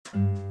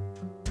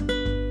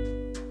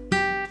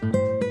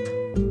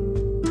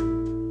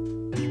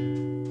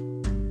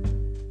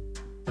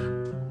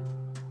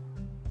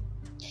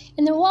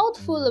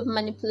full of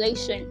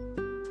manipulation.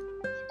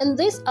 In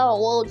this our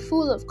world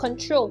full of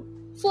control,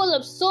 full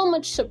of so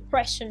much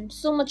suppression,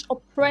 so much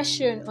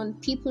oppression on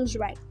people's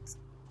rights.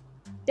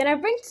 Then I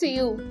bring to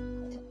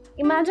you,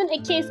 imagine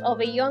a case of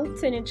a young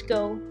teenage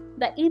girl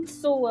that eats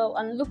so well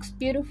and looks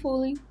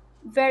beautifully,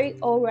 very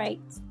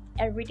alright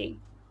every day.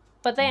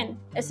 But then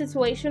a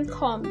situation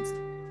comes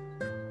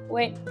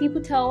where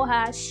people tell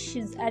her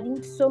she's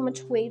adding so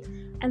much weight,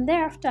 and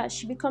thereafter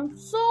she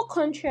becomes so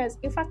conscious,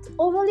 in fact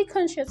overly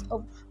conscious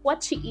of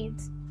what she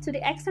eats, to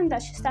the extent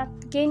that she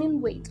starts gaining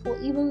weight or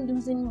even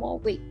losing more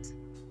weight.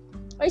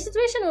 Or a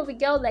situation of a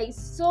girl that is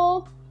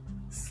so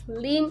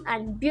slim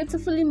and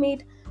beautifully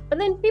made, but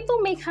then people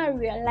make her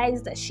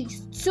realize that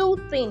she's too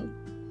thin.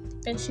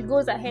 Then she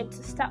goes ahead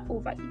to start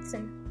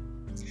overeating.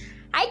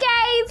 Hi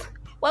guys!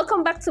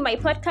 Welcome back to my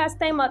podcast,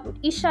 Time Out with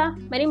Isha.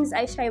 My name is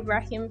Aisha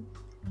Ibrahim.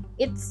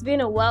 It's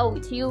been a while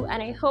with you,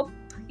 and I hope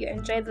you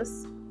enjoyed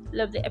this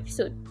lovely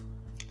episode.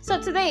 So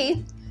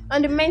today,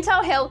 on the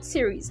mental health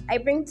series, I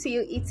bring to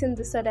you eating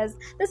disorders.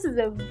 This is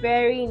a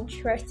very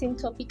interesting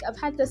topic. I've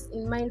had this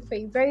in mind for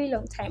a very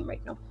long time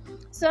right now.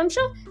 So I'm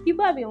sure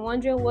people have been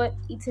wondering what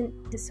eating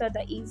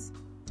disorder is.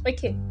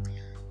 Okay,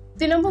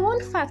 the number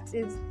one fact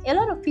is a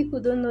lot of people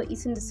don't know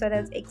eating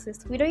disorders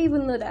exist. We don't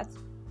even know that,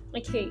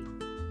 okay,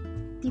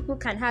 people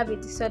can have a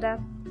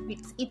disorder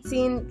with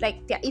eating,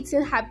 like their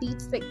eating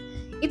habits. Like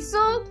it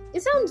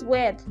sounds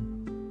weird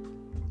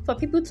for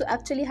people to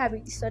actually have a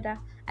disorder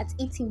at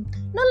eating.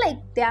 Not like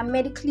they are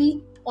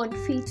medically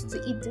unfit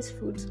to eat this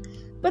food,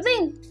 but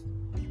then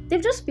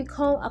they've just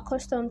become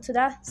accustomed to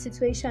that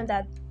situation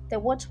that they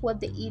watch what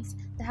they eat.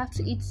 They have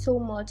to eat so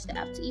much, they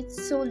have to eat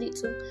so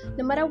little,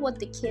 no matter what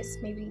the case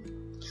may be.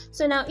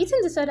 So now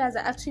eating disorders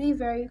are actually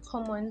very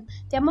common.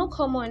 They're more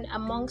common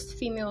amongst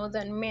female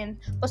than men,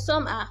 but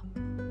some are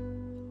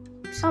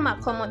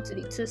common to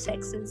the two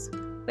sexes.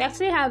 We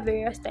actually have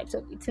various types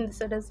of eating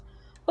disorders.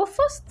 But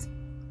first,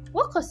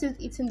 what causes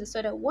eating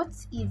disorder? What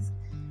is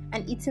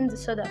an eating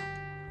disorder?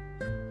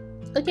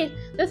 Okay,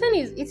 the thing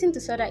is, eating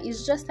disorder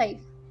is just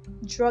like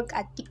drug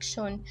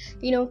addiction.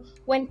 You know,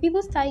 when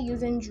people start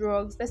using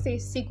drugs, let's say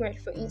cigarette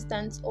for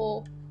instance,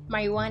 or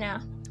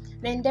marijuana,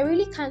 then they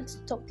really can't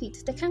stop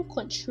it. They can't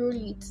control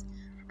it.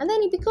 And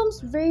then it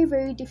becomes very,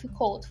 very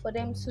difficult for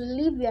them to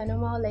live their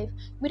normal life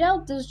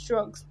without these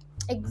drugs.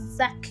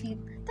 Exactly.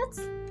 That's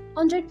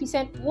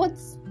 100% what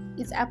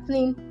is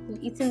happening in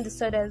eating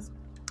disorders.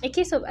 A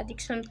case of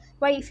addiction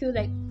where you feel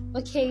like,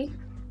 okay,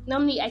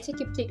 normally I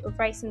take a plate of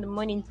rice in the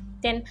morning,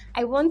 then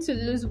I want to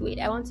lose weight,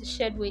 I want to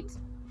shed weight.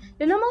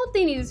 The normal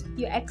thing is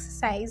you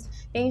exercise,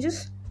 then you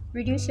just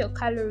reduce your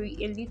calorie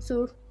a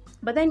little,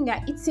 but then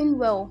you're eating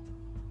well,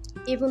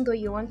 even though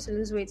you want to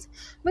lose weight.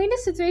 But in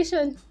this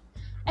situation,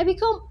 I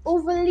become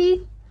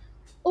overly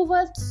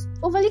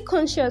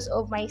conscious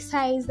of my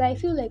size, that I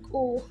feel like,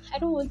 oh, I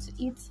don't want to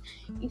eat.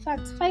 In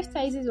fact, 5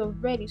 sizes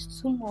of bread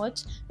is too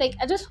much. Like,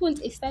 I just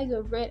want a slice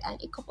of bread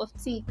and a cup of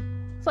tea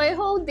for a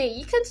whole day.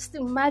 You can just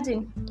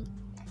imagine.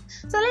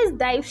 So let's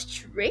dive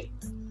straight.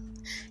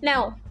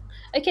 Now,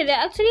 okay, there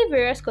are actually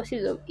various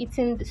causes of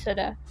eating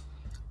disorder.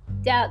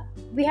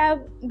 We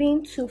have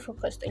being too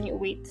focused on your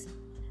weight,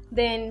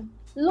 then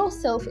low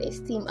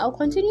self-esteem. I'll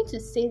continue to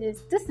say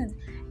this. This is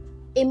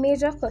a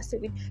major cause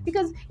of it,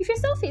 because if your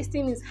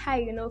self-esteem is high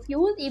enough, you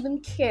won't even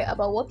care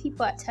about what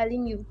people are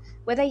telling you,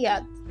 whether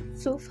you're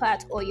too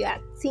fat or you're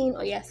thin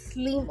or you're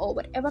slim or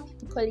whatever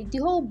people call it, the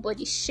whole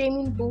body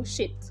shaming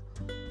bullshit.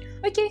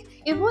 Okay,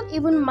 it won't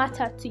even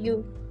matter to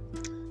you.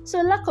 So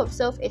lack of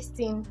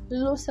self-esteem,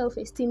 low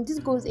self-esteem, this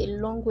goes a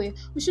long way.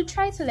 We should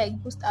try to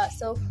boost our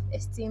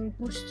self-esteem,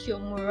 boost your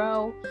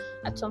morale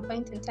at some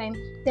point in time.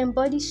 Then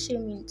body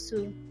shaming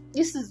too.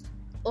 This is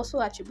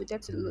also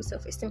attributed to low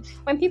self-esteem.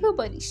 When people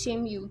body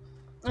shame you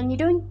and you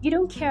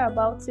don't care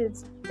about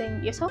it,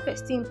 then your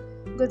self-esteem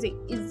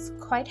is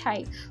quite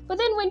high. But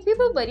then when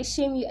people body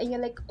shame you and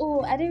you're like,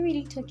 oh, are they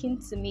really talking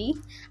to me?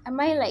 Am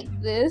I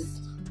like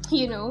this?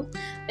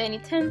 Then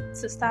it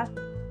tends to start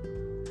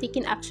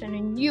taking action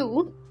on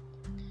you.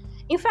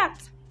 In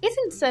fact,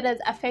 eating disorders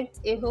affect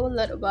a whole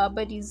lot of our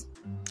bodies.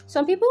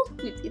 Some people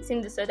with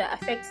eating disorder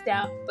affects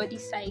their body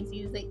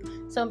sizes. Like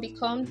some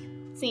become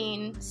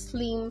thin,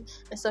 slim,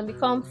 and some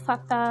become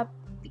fatter,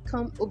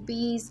 become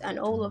obese, and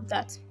all of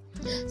that.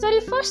 So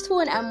the first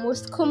one and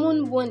most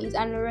common one is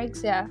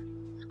anorexia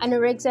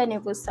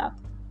nervosa.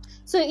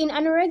 So in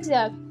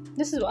anorexia,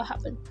 this is what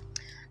happened.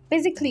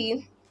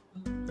 Basically,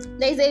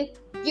 there is a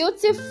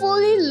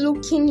beautifully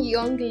looking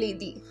young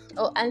lady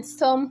or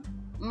handsome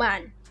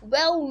man,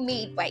 well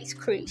made by his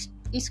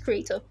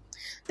creator.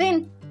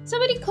 Then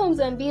somebody comes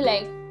and be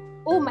like,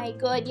 oh my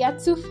god, you're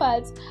too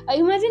fat. I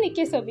imagine a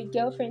case of a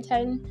girlfriend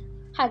telling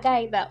her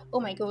guy that, oh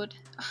my god,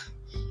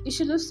 you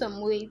should lose some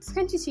weight.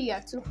 Can't you see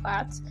you're too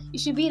fat? You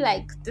should be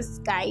like this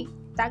guy,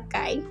 that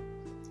guy.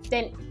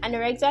 Then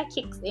anorexia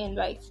kicks in,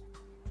 right?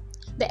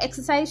 They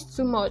exercise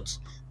too much,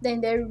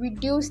 then they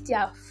reduce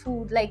their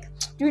food. Like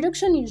the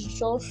reduction is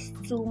just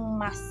too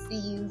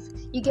massive.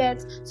 You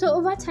get, so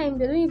over time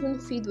they don't even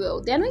feed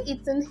well. They're not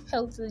eating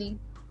healthily.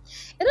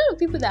 A lot of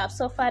people that have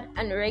suffered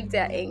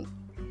anorexia,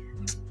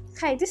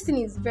 Kai, this thing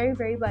is very,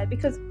 very bad,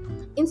 because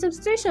in some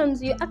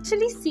situations you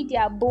actually see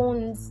their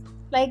bones,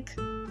 like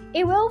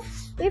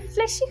a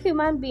fleshy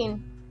human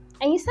being,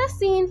 and you start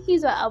seeing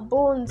his or her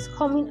bones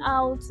coming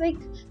out. Like,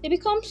 they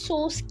become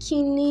so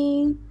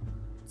skinny,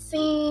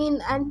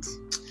 thin, and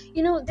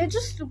they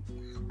just look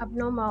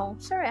abnormal.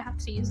 Sorry, I have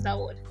to use that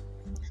word.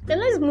 Then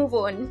let's move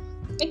on.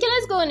 Okay,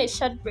 let's go on a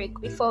short break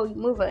before we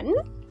move on.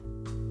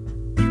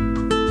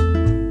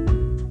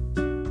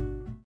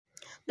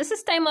 This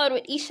is Time Out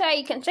with Isha.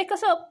 You can check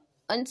us up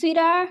on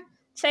Twitter.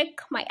 Check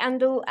my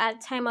handle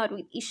at Time Out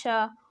with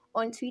Isha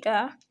on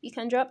Twitter. You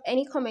can drop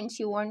any comments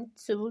you want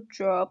to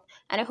drop,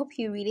 and I hope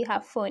you really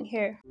have fun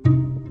here.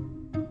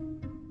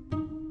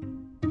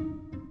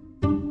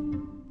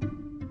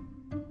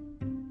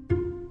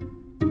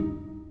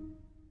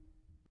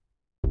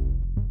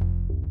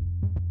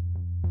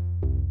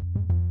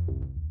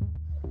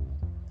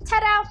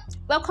 Ta-da!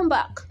 Welcome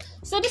back.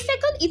 So the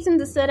second eating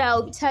disorder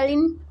I'll be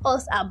telling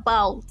us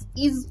about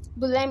is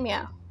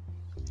bulimia.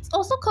 It's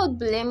also called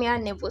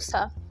bulimia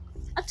nervosa.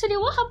 Actually,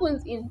 what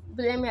happens in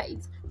bulimia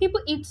is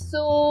people eat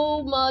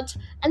so much,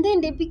 and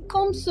then they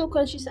become so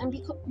conscious and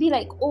be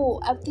like,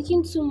 oh, I've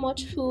taken too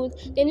much food.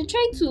 Then they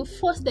try to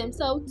force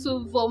themselves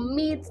to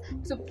vomit,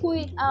 to pull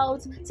it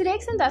out, to the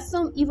extent that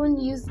some even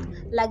use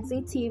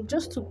laxative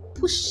just to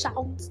push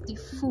out the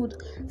food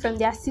from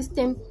their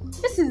system.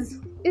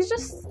 It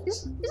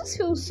just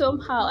feels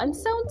somehow and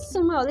sounds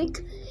somehow. Like,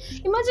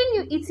 imagine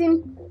you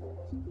eating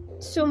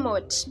so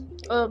much,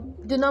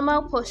 the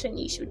normal portion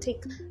you should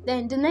take.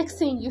 Then the next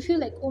thing you feel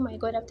like, oh my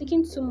god, I've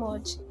taken too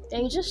much.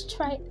 Then you just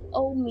try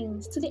all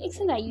means, to the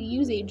extent that you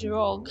use a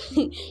drug,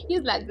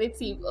 use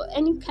laxative or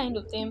any kind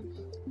of them,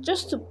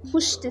 just to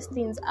push these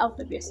things out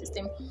of your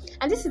system.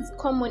 And this is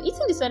common.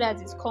 Eating disorders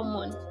is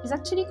common. It's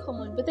actually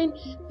common, but then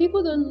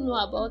people don't know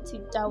about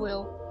it that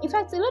well. In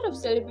fact, a lot of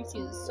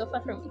celebrities suffer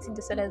from eating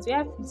disorders. We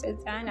have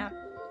Princess Diana.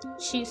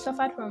 She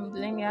suffered from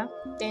bulimia.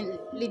 Then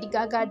Lady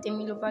Gaga,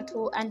 Demi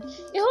Lovato, and a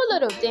whole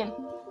lot of them.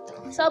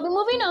 So I'll be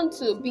moving on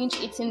to binge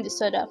eating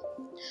disorder.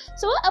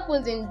 So what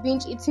happens in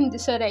binge eating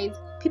disorder is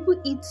people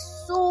eat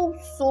so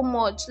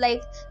much.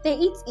 Like, they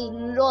eat a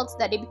lot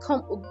that they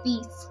become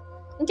obese.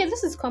 Okay,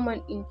 this is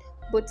common in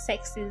both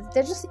sexes.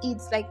 They just eat,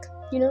 like,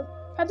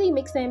 probably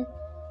makes them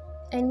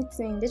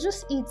anything. They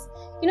just eat.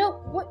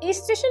 A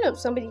situation of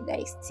somebody that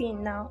is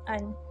thin now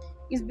and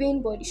is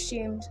being body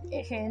shamed,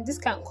 and this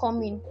can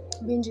come in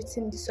binge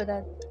eating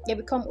disorder. They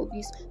become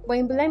obese. But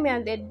in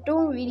bulimia, they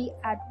don't really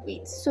add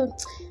weight. So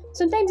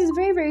sometimes it's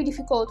very, very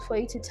difficult for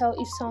you to tell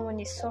if someone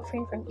is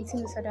suffering from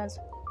eating disorders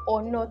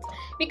or not,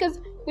 because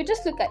we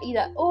just look at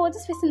either, oh,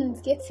 this person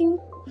is getting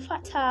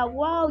fatter,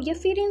 wow, you're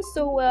feeding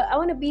so well, I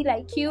want to be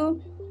like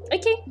you.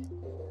 Okay,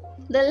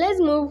 then let's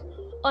move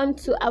on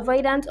to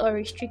avoidant or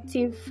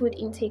restrictive food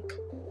intake.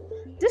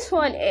 This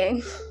one,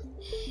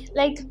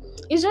 like,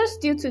 it's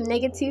just due to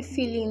negative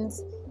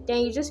feelings.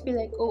 Then you just be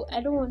like, oh,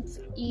 I don't want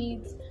to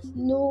eat,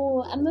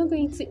 no, I'm not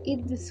going to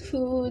eat this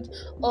food.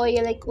 Or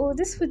you're like, oh,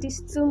 this food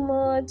is too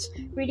much,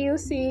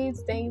 reduce it.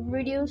 Then you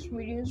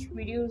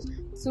reduce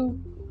to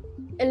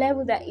a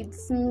level that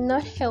it's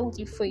not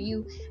healthy for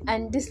you,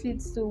 and this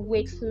leads to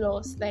weight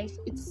loss. Like,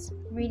 it's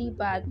really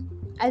bad.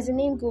 As the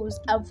name goes,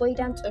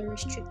 avoidant or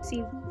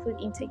restrictive food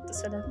intake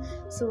disorder.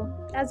 So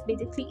that's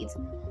basically it.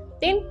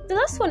 Then the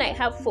last one I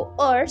have for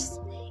us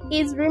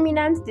is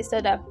ruminant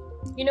disorder.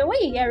 When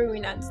you hear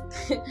ruminant,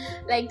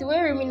 like the way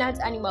ruminant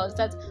animals,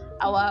 that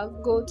our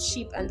goat,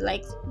 sheep, and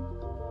like,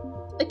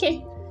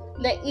 okay,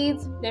 they eat,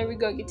 then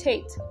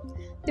regurgitate.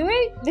 The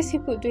way these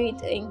people do it,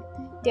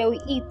 they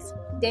will eat,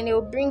 then they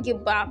will bring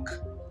it back,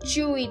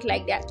 chew it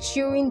like they're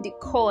chewing the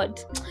cord.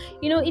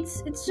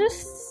 It's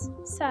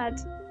just sad.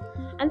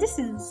 And this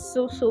is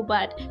so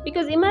bad,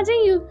 because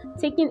imagine you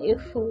taking a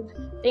food,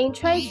 then you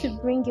try to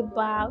bring it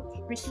back,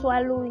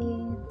 re-swallow it.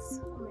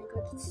 Oh my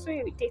god, it's so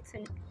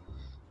irritating.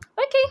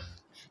 Okay,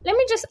 let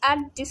me just add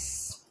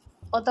this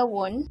other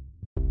one.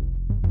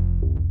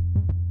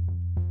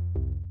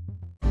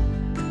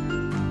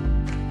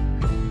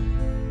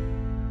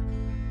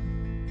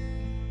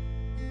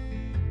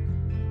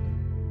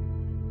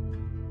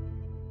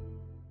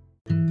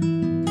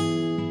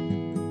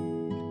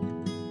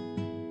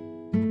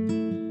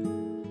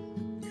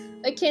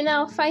 Okay,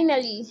 now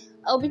finally,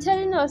 I'll be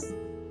telling us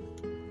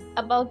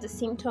about the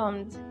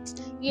symptoms.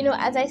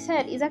 As I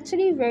said, it's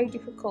actually very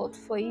difficult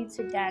for you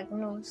to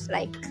diagnose,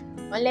 like,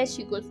 unless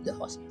you go to the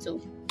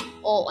hospital,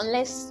 or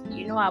unless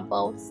you know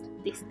about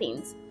these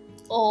things,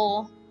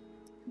 or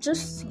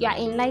just you're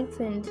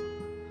enlightened.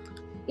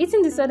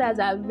 Eating disorders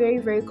are very,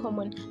 very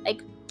common.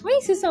 Like, when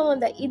you see someone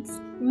that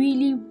eats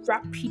really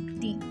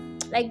rapidly,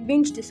 like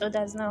binge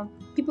disorders now,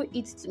 people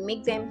eat to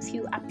make them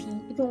feel happy,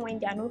 even when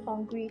they are not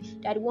hungry.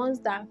 They're the ones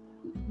that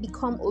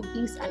become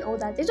obese and all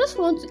that. They just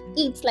want to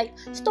eat, like,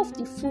 stuff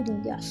the food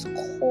in their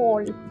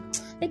skull.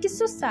 Like, it's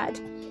so sad.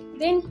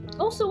 Then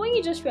also, when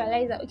you just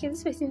realize that, okay,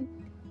 this person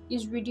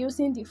is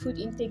reducing the food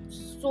intake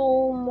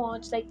so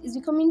much, like, it's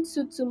becoming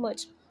too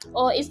much,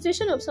 or a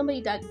situation of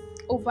somebody that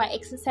over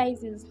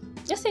exercises.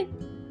 Just say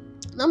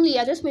Normally,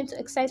 you're just meant to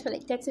exercise for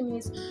like 30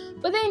 minutes,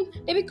 but then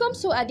they become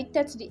so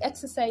addicted to the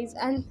exercise,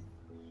 and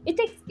it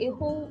takes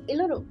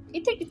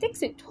it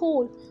takes a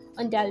toll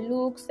on their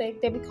looks. Like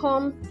they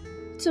become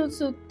too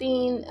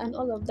thin and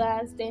all of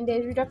that. Then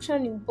there's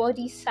reduction in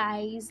body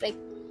size. Like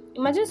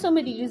imagine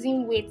somebody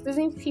losing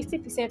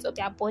 50% of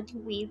their body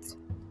weight.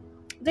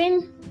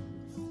 Then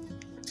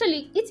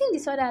actually, eating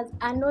disorders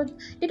are not,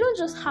 they don't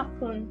just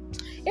happen.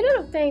 A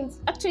lot of times,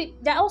 actually,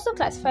 they're also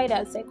classified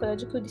as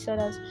psychological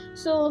disorders.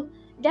 So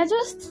they're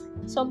just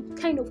some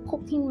kind of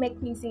coping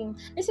mechanism.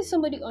 Let's say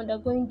somebody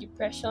undergoing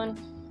depression.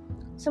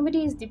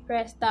 Somebody is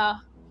depressed that,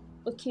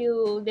 okay,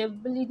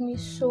 they've bullied me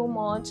so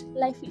much,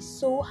 life is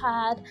so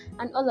hard,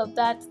 and all of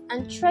that,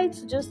 and try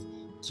to just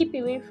keep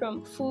away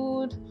from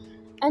food.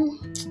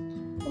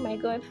 And oh my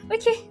god.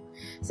 Okay,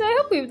 so I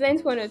hope we've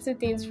learned one or two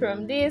things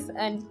from this,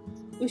 and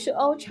we should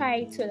all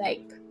try to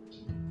like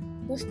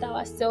boost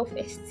our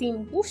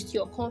self-esteem, boost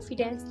your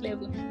confidence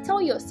level.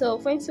 Tell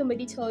yourself, when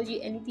somebody tells you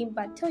anything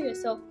bad, tell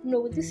yourself,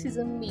 no, this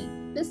isn't me,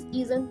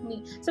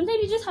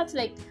 sometimes you just have to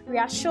like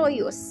reassure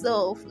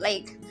yourself,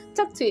 like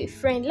talk to a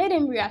friend, let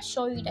them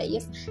reassure you that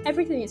yes,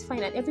 everything is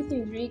fine and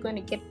everything is really going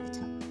to get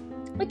better.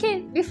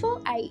 Okay,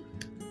 before I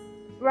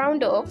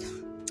round off,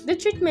 the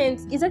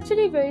treatment is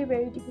actually very,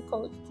 very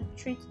difficult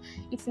to treat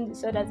eating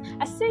disorders.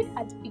 I said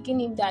at the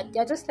beginning that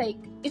it's just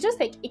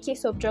like a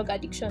case of drug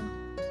addiction.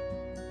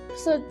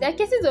 So there are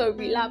cases of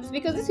relapse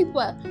because these people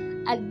are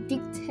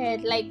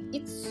addicted. Like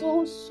it's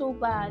so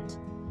bad.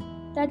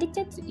 They're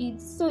addicted to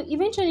it. So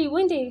eventually,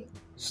 when they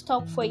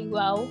stop for a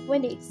while,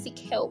 when they seek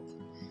help,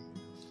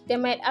 they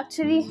might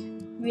actually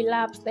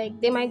relapse. Like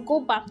they might go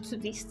back to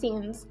these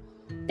things.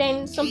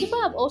 Then some people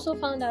have also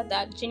found out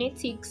that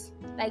genetics,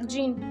 like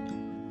gene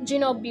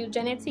or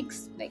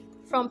genetics, like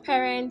from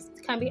parents,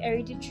 can be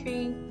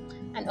hereditary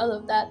and all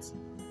of that.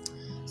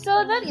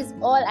 So that is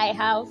all I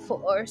have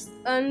for us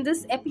on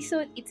this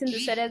episode, eating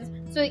disorders.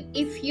 So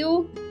if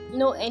you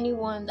know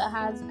anyone that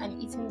has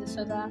an eating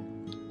disorder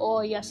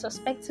or you're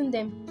suspecting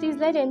them, please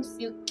let them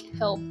seek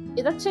help.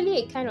 It's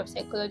actually a kind of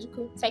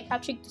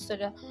psychiatric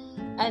disorder,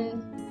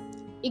 and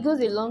it goes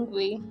a long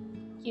way,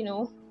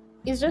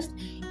 It's just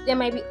there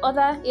might be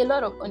a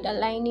lot of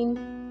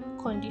underlying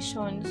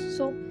conditions.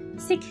 So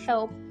seek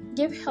help,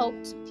 give help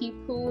to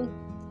people,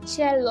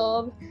 share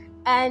love,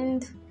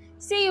 and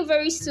see you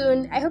very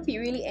soon. I hope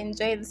you really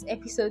enjoyed this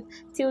episode.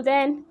 Till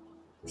then,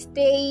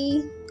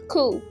 stay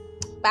cool.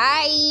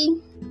 Bye.